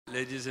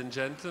Ladies and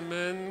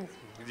gentlemen,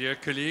 dear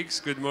colleagues,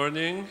 good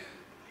morning.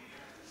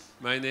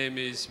 My name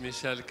is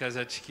Michel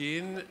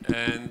Kazachkin,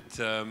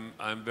 and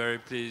I'm very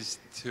pleased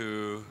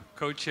to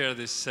co-chair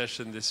this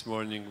session this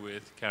morning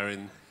with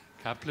Karen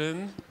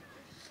Kaplan.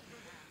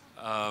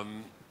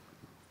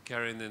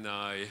 Karen and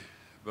I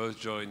both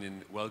join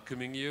in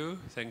welcoming you.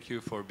 Thank you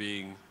for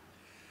being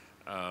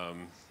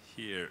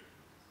here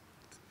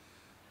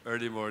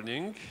early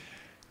morning.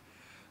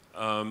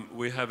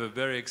 We have a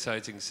very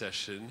exciting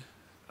session,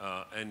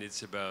 and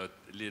it's about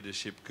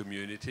leadership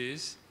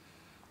communities.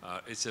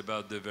 It's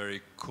about the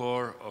very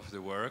core of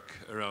the work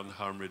around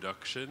harm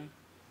reduction,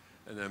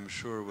 and I'm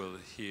sure we'll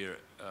hear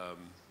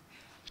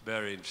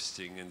very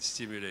interesting and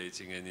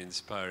stimulating and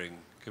inspiring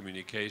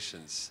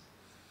communications.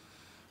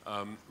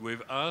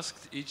 We've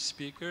asked each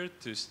speaker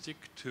to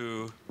stick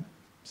to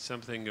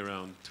something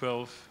around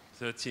 12,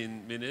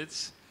 13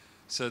 minutes,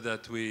 so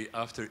that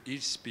after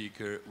each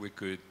speaker, we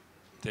could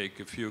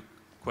take a few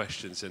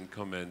questions and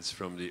comments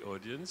from the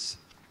audience.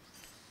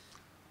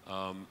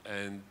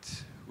 And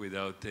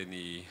without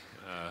any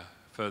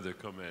further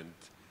comment,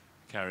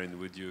 Karen,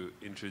 would you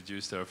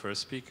introduce our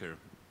first speaker?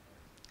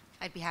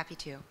 I'd be happy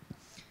to.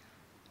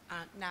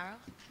 Naro?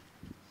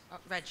 Oh,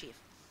 Rajiv.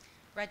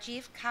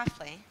 Rajiv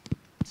Kafle,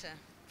 it's a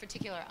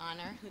particular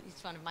honor.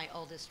 He's one of my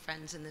oldest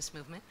friends in this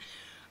movement.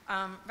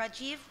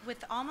 Rajiv,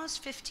 with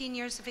almost 15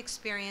 years of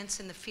experience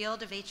in the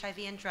field of HIV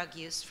and drug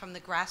use from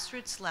the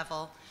grassroots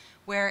level,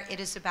 where it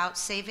is about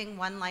saving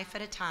one life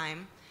at a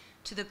time,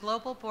 to the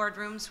global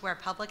boardrooms where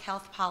public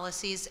health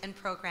policies and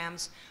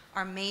programs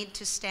are made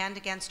to stand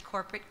against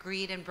corporate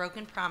greed and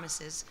broken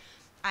promises,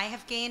 I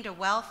have gained a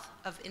wealth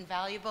of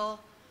invaluable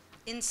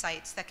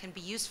insights that can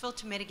be useful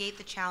to mitigate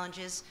the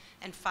challenges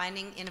and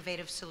finding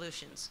innovative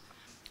solutions.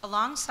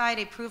 Alongside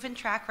a proven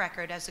track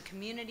record as a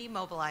community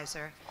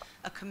mobilizer,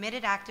 a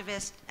committed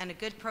activist, and a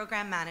good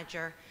program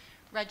manager,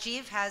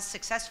 Rajiv has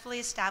successfully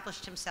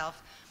established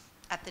himself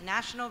at the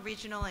national,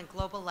 regional, and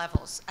global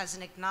levels as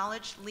an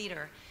acknowledged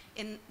leader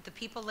in the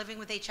people living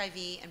with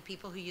HIV and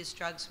people who use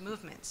drugs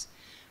movements.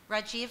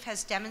 Rajiv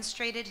has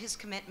demonstrated his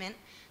commitment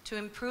to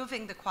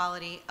improving the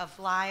quality of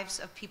lives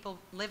of people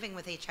living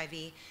with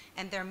HIV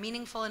and their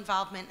meaningful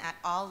involvement at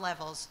all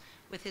levels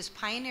with his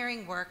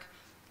pioneering work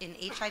in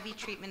HIV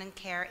treatment and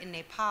care in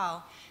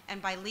Nepal,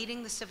 and by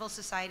leading the civil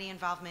society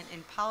involvement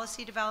in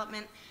policy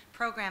development,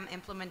 program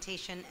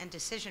implementation, and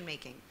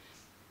decision-making.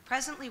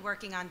 Presently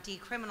working on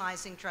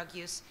decriminalizing drug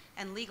use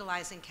and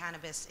legalizing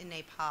cannabis in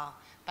Nepal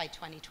by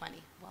 2020.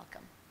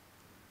 Welcome.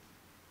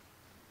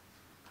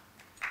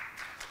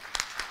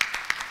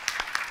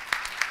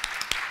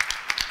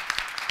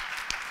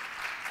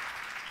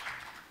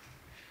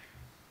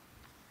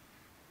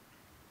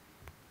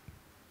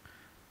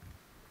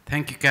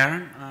 Thank you,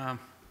 Karen,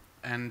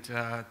 and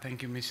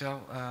thank you,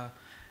 Michelle,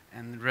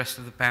 and the rest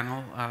of the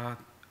panel.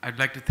 I'd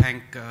like to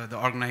thank the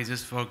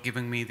organizers for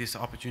giving me this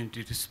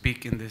opportunity to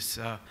speak in this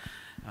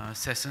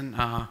session.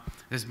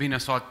 There's been a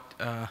short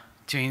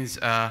change.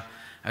 I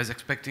was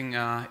expecting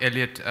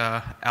Elliot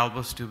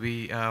Albus to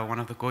be one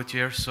of the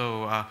co-chairs,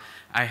 so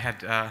I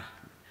had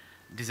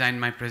designed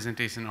my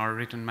presentation or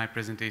written my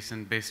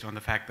presentation based on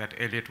the fact that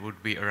Elliot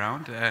would be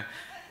around.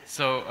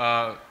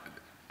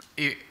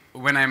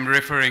 When I'm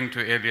referring to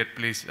Elliot,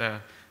 please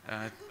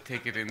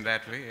take it in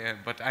that way.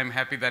 But I'm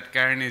happy that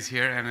Karen is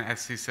here, and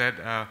as she said,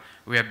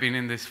 we have been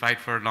in this fight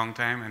for a long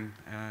time,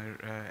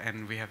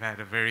 and we have had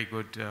a very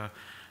good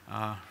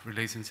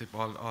relationship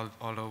all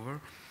over.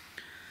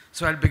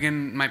 So I'll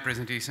begin my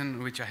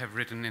presentation, which I have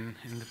written in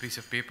the piece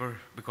of paper,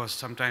 because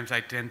sometimes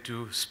I tend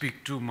to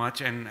speak too much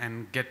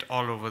and get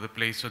all over the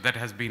place. So that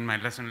has been my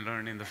lesson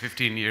learned in the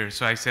 15 years.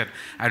 So I said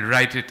I'll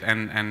write it,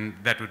 and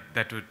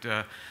that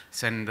would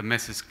send the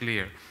message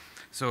clear.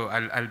 So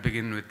I'll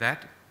begin with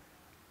that.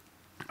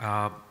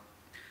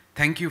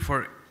 Thank you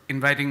for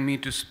inviting me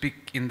to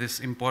speak in this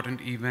important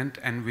event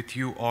and with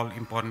you all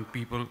important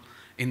people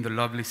in the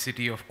lovely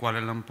city of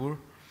Kuala Lumpur.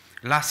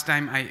 Last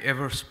time I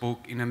ever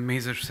spoke in a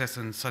major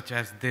session such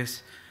as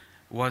this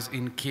was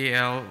in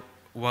KL,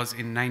 was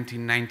in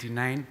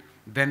 1999.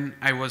 Then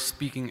I was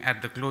speaking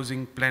at the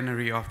closing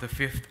plenary of the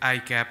 5th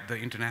ICAP, the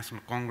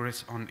International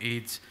Congress on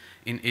AIDS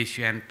in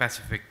Asia and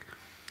Pacific.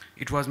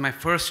 It was my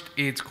first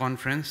AIDS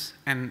conference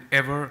and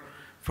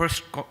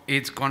first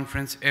AIDS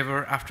conference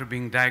ever after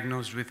being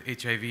diagnosed with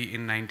HIV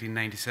in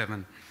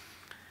 1997.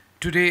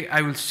 Today,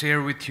 I will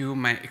share with you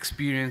my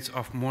experience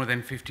of more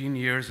than 15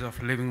 years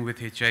of living with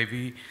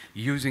HIV,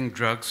 using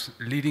drugs,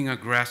 leading a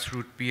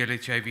grassroots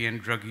PL-HIV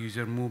and drug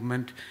user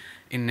movement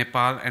in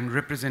Nepal, and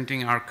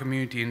representing our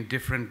community in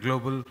different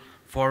global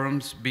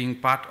forums, being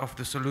part of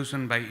the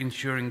solution by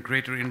ensuring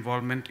greater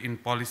involvement in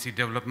policy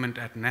development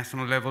at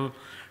national level,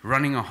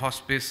 running a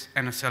hospice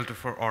and a shelter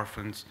for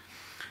orphans.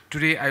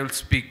 Today, I will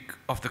speak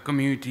of the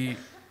community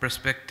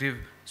perspective,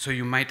 so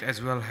you might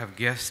as well have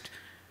guessed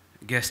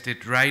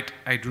it right.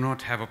 I do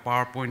not have a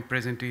PowerPoint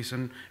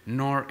presentation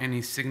nor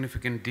any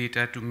significant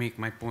data to make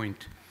my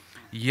point.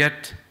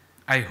 Yet,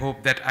 I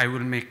hope that I will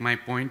make my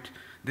point.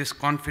 This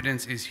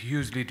confidence is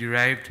hugely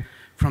derived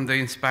from the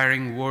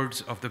inspiring words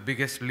of the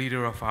biggest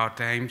leader of our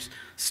times,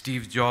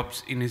 Steve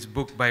Jobs, in his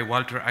book by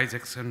Walter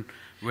Isaacson,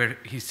 where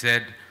he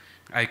said,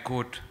 I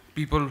quote,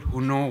 "People who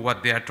know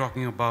what they are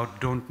talking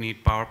about don't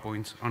need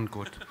PowerPoints,"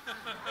 unquote.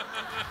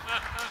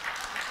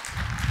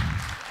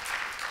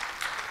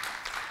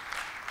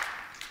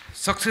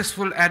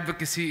 Successful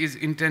advocacy is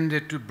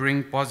intended to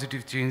bring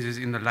positive changes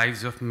in the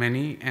lives of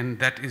many, and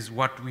that is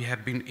what we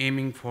have been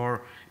aiming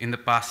for in the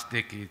past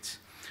decades.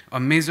 A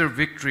major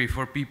victory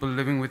for people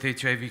living with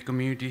HIV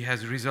community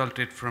has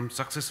resulted from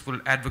successful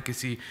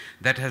advocacy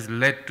that has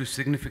led to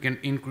significant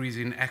increase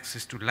in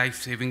access to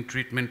life-saving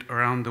treatment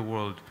around the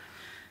world.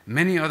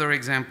 Many other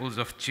examples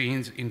of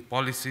change in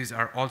policies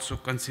are also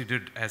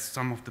considered as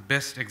some of the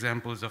best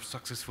examples of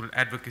successful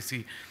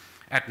advocacy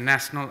at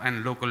national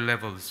and local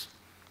levels.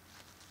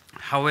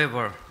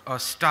 However, a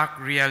stark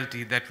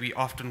reality that we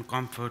often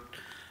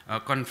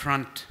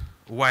confront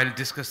while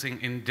discussing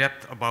in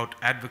depth about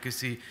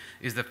advocacy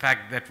is the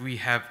fact that we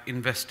have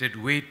invested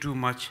way too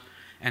much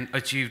and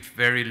achieved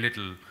very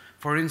little.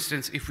 For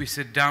instance, if we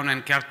sit down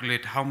and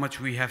calculate how much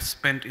we have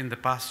spent in the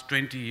past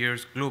 20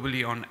 years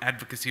globally on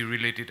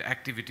advocacy-related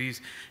activities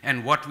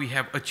and what we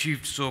have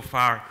achieved so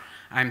far,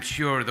 I'm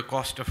sure the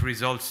cost of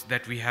results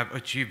that we have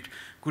achieved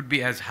could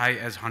be as high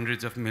as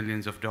hundreds of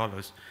millions of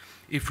dollars.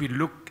 If we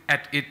look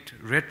at it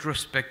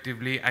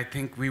retrospectively, I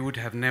think we would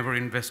have never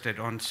invested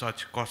on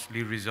such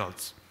costly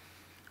results.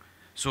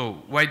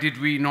 So why did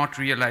we not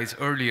realize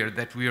earlier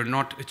that we are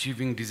not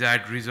achieving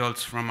desired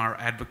results from our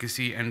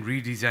advocacy and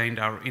redesigned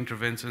our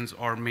interventions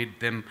or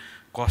made them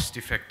cost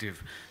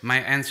effective? My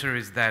answer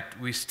is that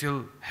we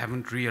still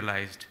haven't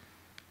realized.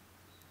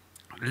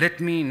 Let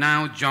me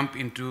now jump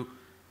into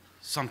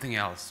something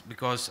else,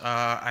 because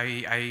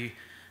I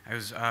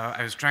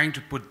was trying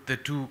to put the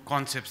two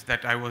concepts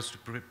that I was to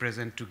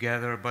present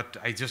together, but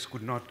I just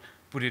could not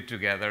put it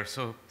together.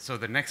 So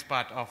the next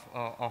part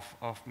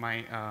of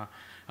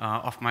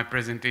my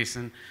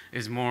presentation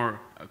is more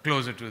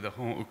closer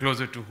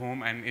to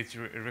home, and it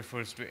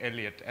refers to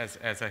Elliot,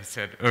 as I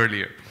said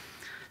earlier.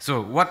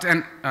 So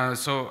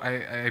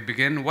I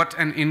begin. What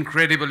an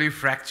incredibly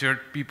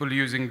fractured people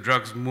using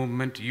drugs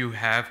movement you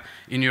have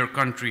in your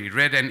country.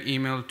 Read an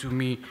email to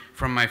me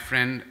from my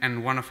friend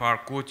and one of our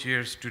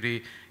co-chairs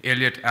today,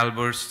 Elliot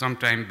Albers, some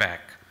time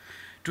back.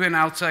 To an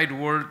outside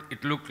world,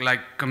 it looked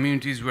like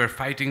communities were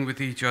fighting with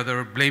each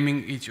other,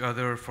 blaming each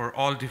other for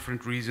all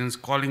different reasons,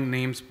 calling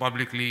names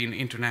publicly in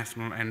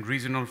international and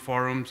regional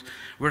forums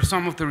were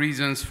some of the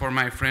reasons for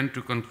my friend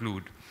to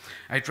conclude.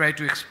 I tried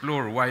to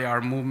explore why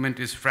our movement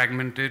is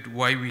fragmented,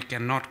 why we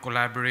cannot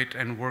collaborate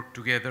and work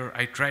together.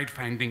 I tried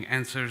finding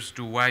answers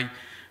to why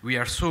we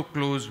are so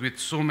close with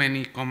so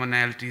many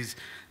commonalities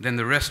than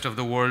the rest of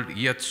the world,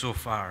 yet so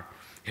far.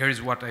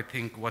 Here's what I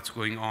think what's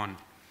going on.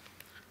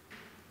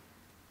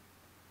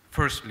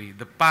 Firstly,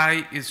 the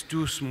pie is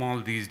too small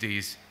these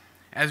days.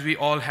 As we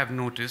all have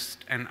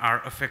noticed and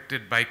are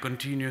affected by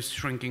continuous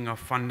shrinking of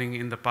funding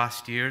in the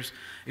past years,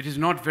 it is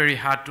not very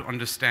hard to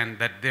understand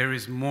that there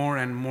is more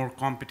and more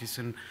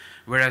competition,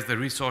 whereas the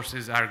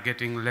resources are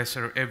getting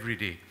lesser every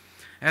day.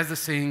 As the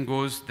saying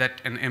goes,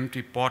 that an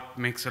empty pot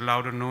makes a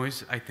louder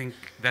noise, I think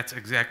that's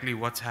exactly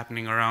what's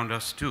happening around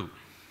us too.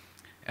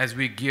 As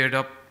we geared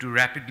up to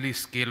rapidly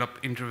scale up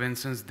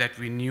interventions that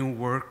we knew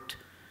worked,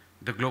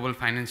 the global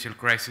financial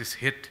crisis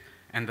hit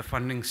and the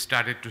funding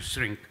started to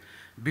shrink.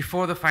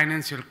 Before the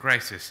financial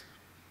crisis,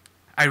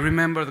 I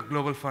remember the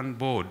Global Fund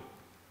board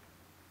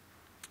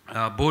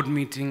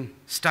meeting,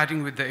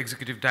 starting with the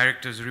executive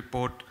director's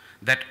report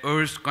that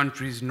urged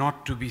countries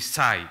not to be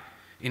shy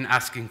in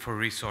asking for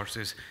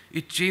resources.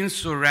 It changed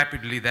so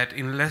rapidly that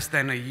in less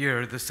than a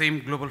year, the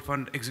same Global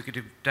Fund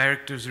executive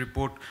director's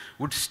report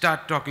would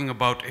start talking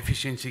about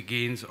efficiency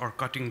gains or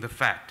cutting the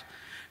fat.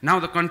 Now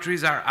the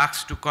countries are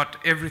asked to cut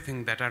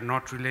everything that are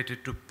not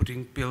related to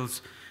putting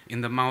pills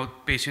in the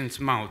patient's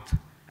mouth.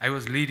 I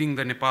was leading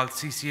the Nepal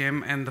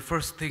CCM, and the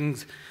first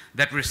things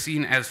that were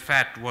seen as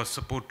fat was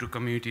support to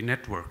community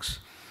networks.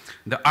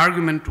 The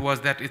argument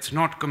was that it's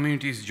not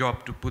community's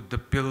job to put the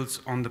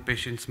pills on the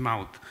patient's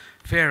mouth.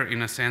 Fair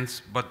in a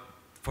sense, but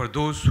for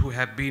those who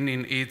have been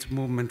in AIDS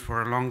movement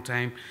for a long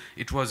time,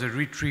 it was a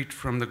retreat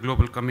from the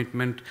global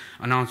commitment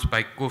announced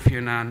by Kofi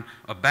Annan,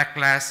 a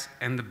backlash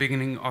and the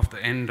beginning of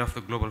the end of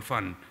the Global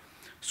Fund.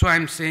 So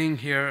I'm saying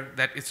here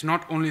that it's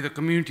not only the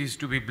communities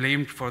to be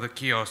blamed for the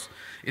chaos,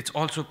 it's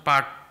also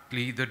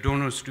partly the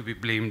donors to be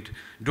blamed.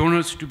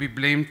 Donors to be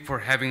blamed for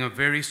having a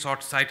very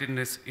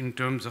short-sightedness in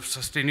terms of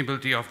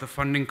sustainability of the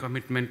funding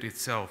commitment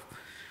itself.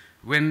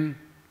 When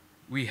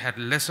we had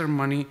lesser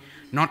money,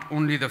 not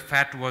only the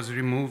fat was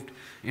removed,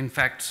 in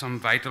fact, some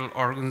vital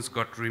organs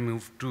got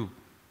removed too.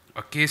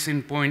 A case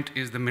in point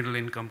is the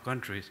middle-income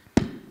countries.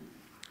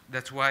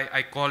 That's why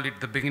I call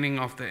it the beginning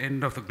of the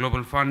end of the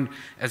Global Fund,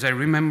 as I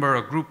remember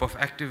a group of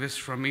activists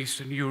from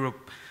Eastern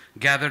Europe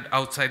gathered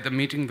outside the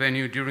meeting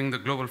venue during the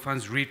Global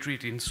Fund's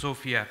retreat in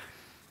Sofia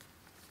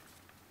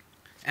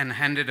and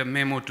handed a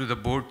memo to the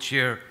board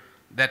chair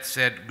that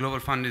said, "Global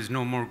Fund is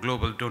no more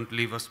global, don't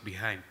leave us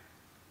behind."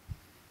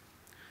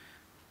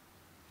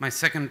 My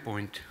second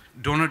point,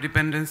 donor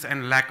dependence,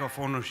 and lack of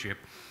ownership.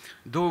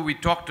 Though we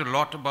talked a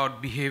lot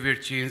about behavior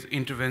change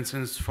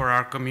interventions for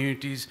our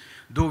communities,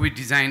 though we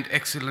designed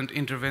excellent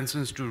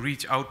interventions to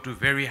reach out to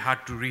very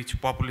hard to reach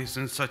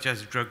populations such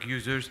as drug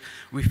users,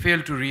 we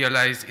failed to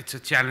realize it's a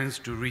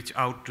challenge to reach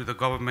out to the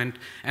government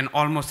and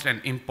almost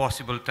an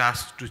impossible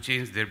task to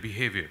change their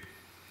behavior.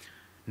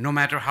 No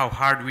matter how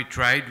hard we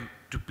tried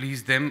to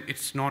please them,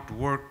 it's not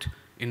worked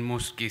in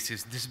most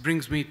cases. This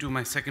brings me to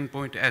my second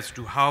point as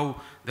to how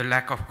the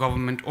lack of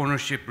government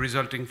ownership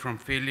resulting from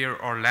failure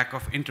or lack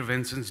of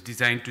interventions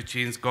designed to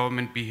change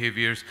government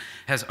behaviors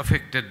has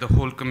affected the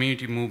whole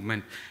community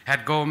movement.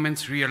 Had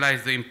governments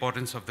realized the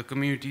importance of the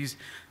communities,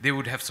 they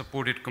would have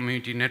supported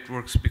community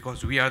networks,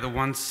 because we are the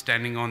ones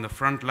standing on the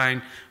front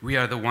line, we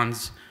are the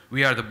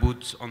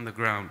boots on the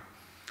ground.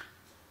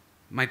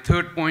 My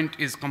third point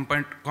is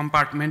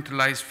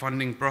compartmentalized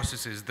funding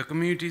processes. The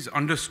communities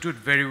understood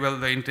very well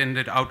the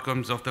intended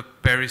outcomes of the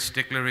Paris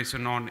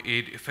Declaration on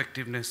Aid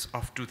Effectiveness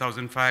of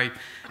 2005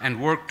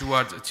 and worked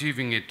towards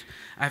achieving it.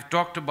 I've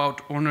talked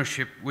about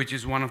ownership, which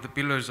is one of the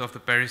pillars of the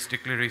Paris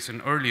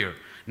Declaration earlier.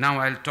 Now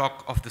I'll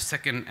talk of the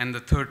second and the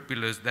third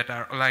pillars, that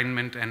are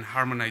alignment and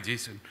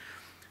harmonization.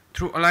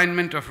 Through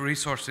alignment of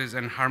resources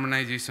and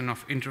harmonization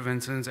of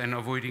interventions and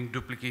avoiding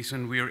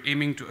duplication, we are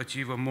aiming to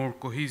achieve a more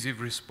cohesive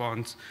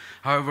response.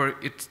 However,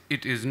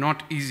 it is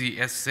not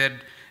easy as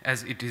said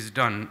as it is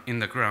done in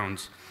the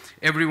grounds.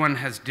 Everyone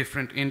has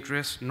different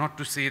interests, not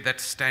to say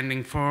that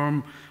standing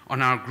firm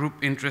on our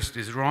group interest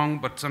is wrong,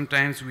 but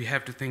sometimes we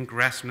have to think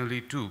rationally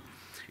too.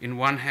 In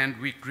one hand,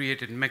 we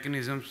created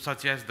mechanisms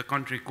such as the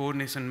country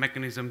coordination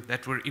mechanism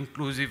that were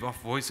inclusive of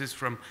voices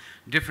from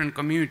different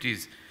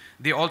communities.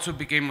 They also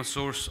became a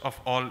source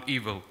of all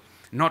evil.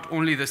 Not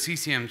only the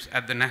CCMs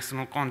at the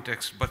national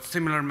context, but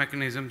similar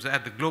mechanisms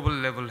at the global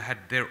level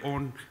had their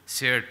own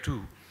share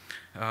too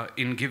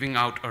in giving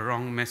out a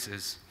wrong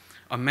message.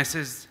 A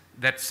message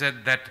that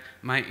said that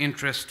my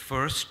interest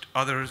first,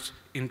 others'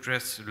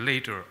 interests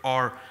later,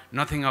 or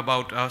nothing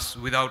about us,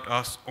 without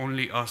us,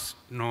 only us,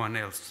 no one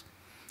else.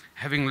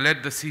 Having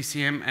led the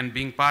CCM and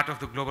being part of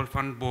the Global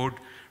Fund Board,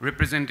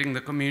 representing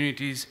the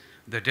communities,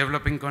 the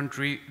developing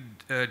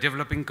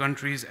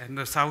countries and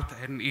the South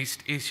and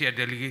East Asia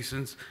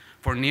delegations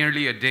for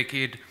nearly a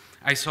decade,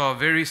 I saw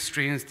very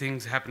strange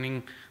things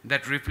happening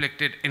that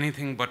reflected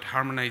anything but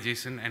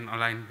harmonization and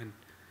alignment.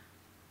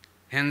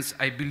 Hence,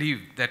 I believe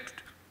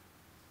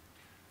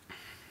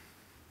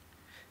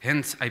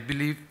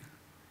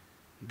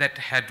that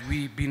had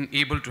we been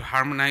able to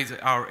harmonize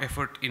our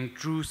effort in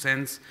true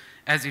sense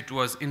as it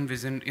was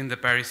envisioned in the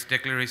Paris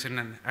Declaration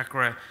and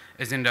Accra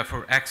Agenda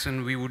for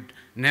Action, we would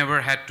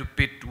never have to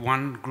pit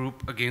one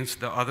group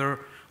against the other,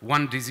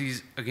 one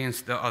disease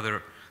against the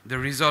other. The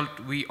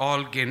result, we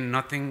all gain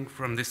nothing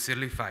from this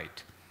silly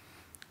fight.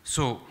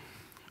 So,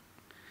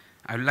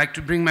 I would like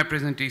to bring my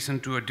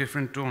presentation to a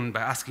different tone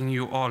by asking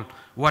you all,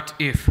 what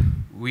if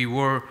we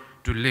were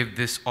to live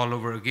this all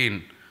over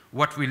again?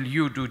 What will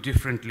you do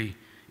differently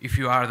if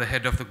you are the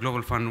head of the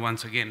Global Fund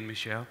once again,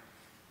 Michelle?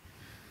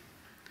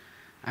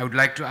 I would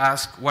like to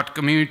ask what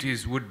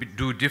communities would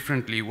do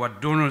differently,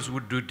 what donors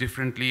would do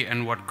differently,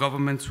 and what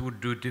governments would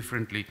do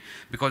differently.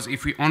 Because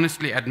if we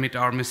honestly admit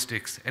our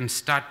mistakes and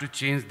start to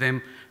change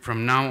them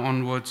from now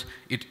onwards,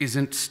 it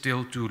isn't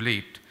still too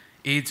late.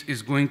 AIDS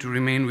is going to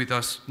remain with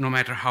us no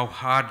matter how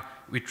hard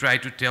we try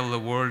to tell the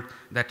world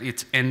that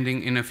it's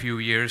ending in a few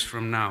years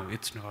from now.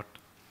 It's not.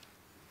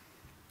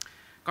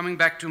 Coming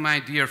back to my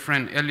dear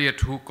friend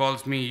Elliot, who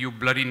calls me "you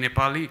bloody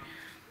Nepali,"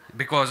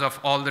 because of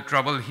all the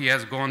trouble he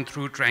has gone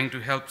through trying to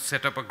help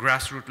set up a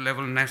grassroots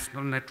level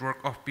national network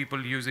of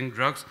people using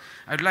drugs,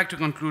 I'd like to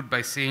conclude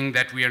by saying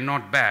that we are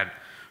not bad,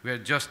 we are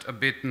just a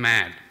bit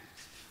mad,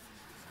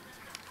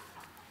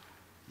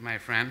 my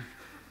friend.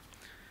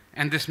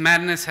 And this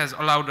madness has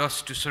allowed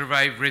us to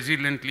survive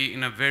resiliently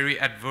in a very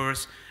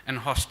adverse and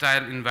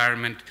hostile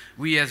environment.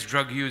 We as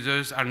drug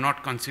users are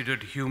not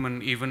considered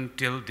human even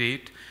till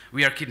date.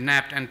 We are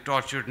kidnapped and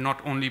tortured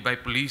not only by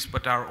police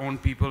but our own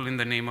people in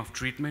the name of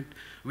treatment.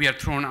 We are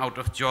thrown out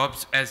of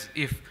jobs as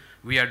if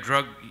we are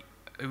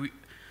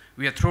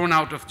we are thrown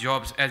out of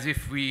jobs as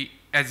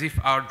if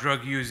our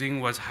drug using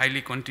was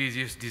highly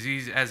contagious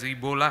disease as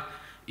Ebola.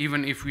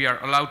 Even if we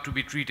are allowed to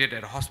be treated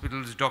at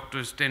hospitals,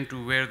 doctors tend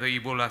to wear the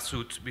Ebola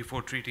suits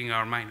before treating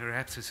our minor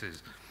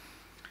abscesses.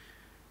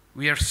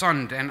 We are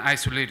shunned and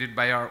isolated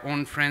by our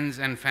own friends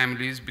and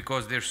families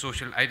because their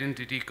social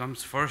identity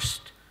comes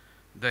first,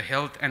 the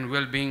health and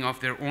well-being of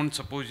their own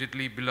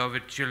supposedly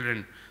beloved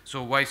children.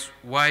 So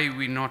why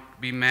we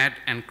not be mad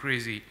and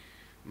crazy?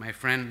 My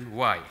friend,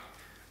 why?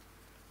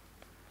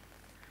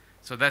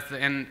 So that's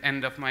the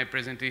end of my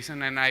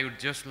presentation, and I would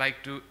just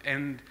like to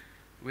end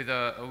with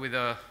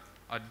a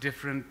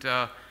different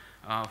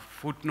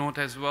footnote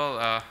as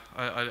well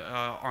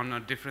on a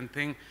different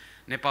thing.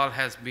 Nepal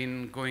has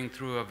been going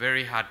through a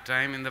very hard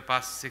time in the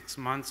past 6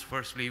 months,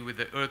 firstly with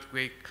the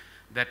earthquake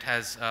that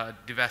has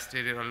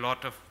devastated a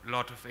lot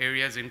of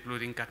areas,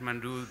 including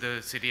Kathmandu,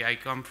 the city I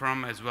come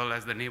from, as well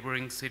as the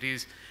neighboring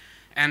cities.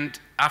 And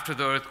after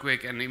the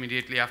earthquake, and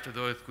immediately after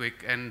the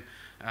earthquake, and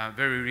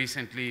very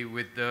recently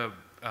with the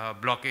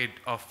blockade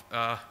of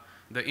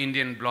the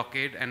Indian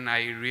blockade, and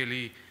I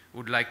really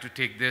would like to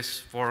take this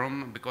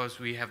forum because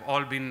we have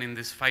all been in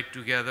this fight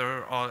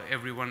together,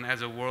 everyone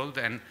as a world,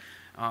 and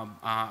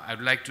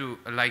I'd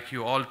like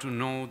you all to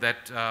know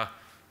that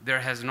there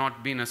has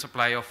not been a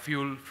supply of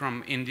fuel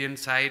from Indian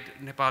side.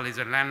 Nepal is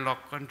a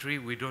landlocked country.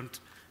 We don't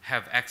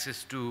have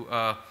access to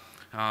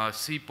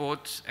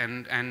seaports,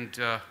 and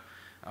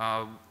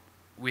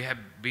we have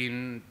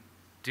been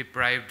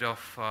deprived of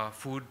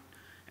food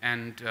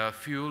and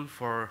fuel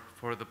for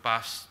the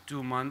past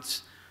 2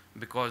 months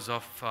because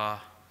of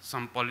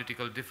some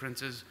political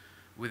differences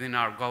within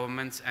our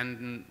governments,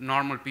 and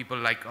normal people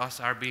like us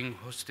are being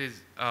hostage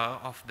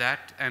of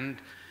that,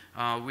 and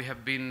we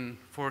have been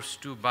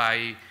forced to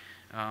buy,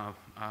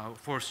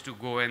 forced to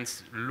go and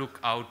look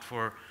out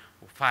for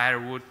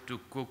firewood to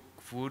cook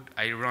food.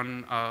 I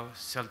run a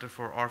shelter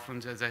for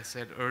orphans, as I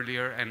said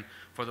earlier, and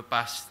for the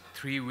past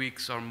 3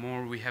 weeks or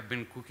more we have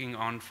been cooking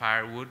on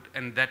firewood,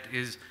 and that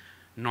is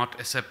not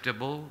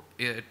acceptable.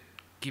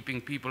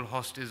 Keeping people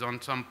hostage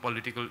on some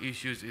political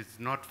issues is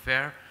not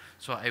fair.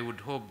 So I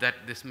would hope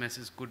that this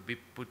message could be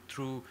put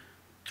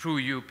through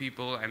you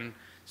people, and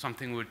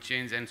something would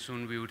change, and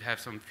soon we would have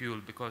some fuel,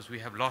 because we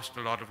have lost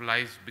a lot of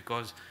lives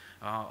because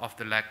of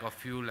the lack of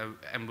fuel.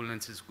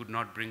 Ambulances could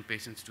not bring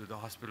patients to the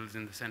hospitals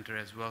in the center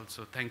as well.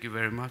 So thank you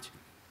very much.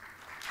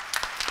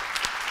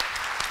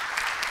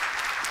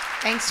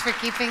 Thanks for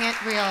keeping it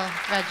real,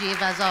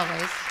 Rajiv, as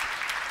always.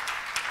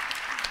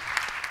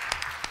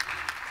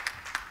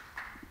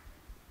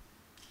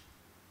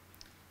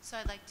 So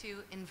I'd like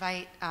to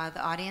invite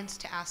the audience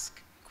to ask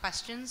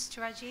questions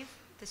to Rajiv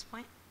at this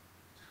point.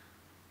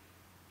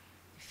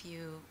 If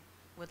you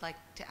would like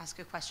to ask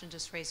a question,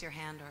 just raise your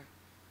hand or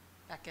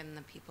beckon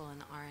the people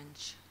in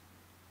orange.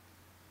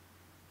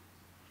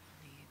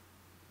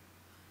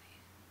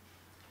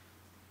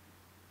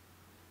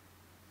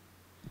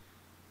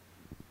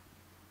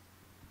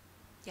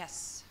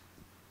 Yes.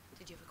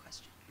 Did you have a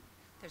question?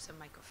 There's a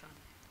microphone.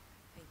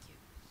 Thank you.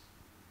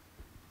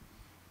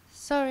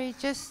 Sorry,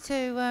 just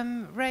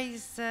to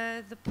raise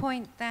the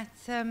point that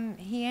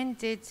he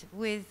ended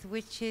with,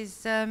 which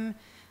is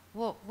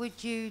what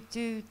would you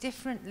do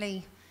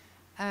differently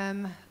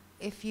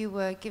if you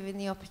were given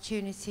the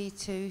opportunity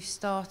to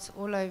start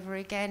all over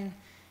again,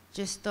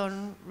 just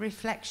on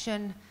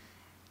reflection?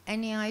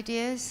 Any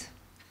ideas?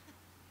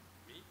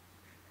 Me?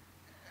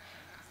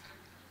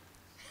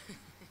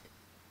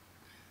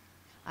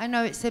 I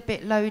know it's a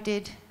bit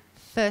loaded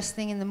first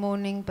thing in the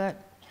morning, but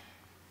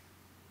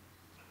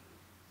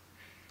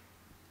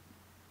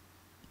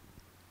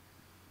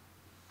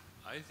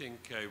I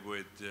think I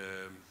would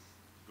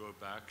go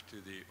back to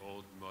the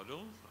old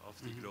model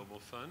of the Global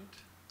Fund,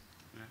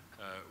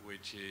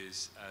 which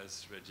is,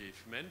 as Rajiv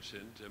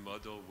mentioned, a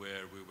model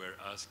where we were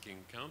asking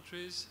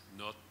countries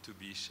not to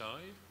be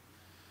shy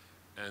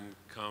and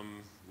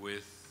come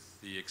with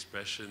the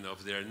expression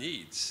of their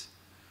needs.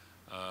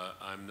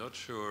 I'm not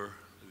sure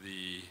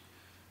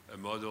a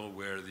model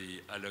where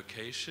the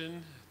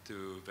allocation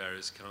to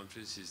various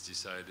countries is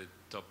decided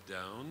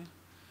top-down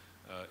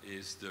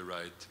is the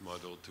right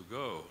model to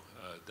go.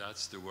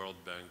 That's the World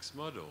Bank's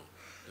model.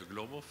 The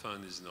Global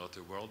Fund is not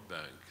a World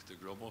Bank. The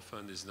Global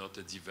Fund is not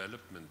a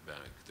development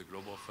bank. The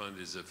Global Fund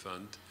is a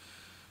fund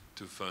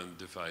to fund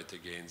the fight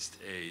against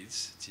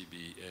AIDS,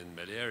 TB, and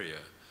malaria.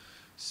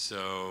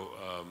 So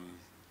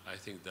I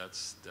think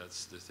that's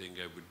the thing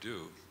I would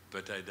do.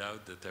 But I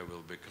doubt that I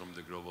will become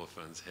the Global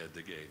Fund's head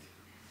again.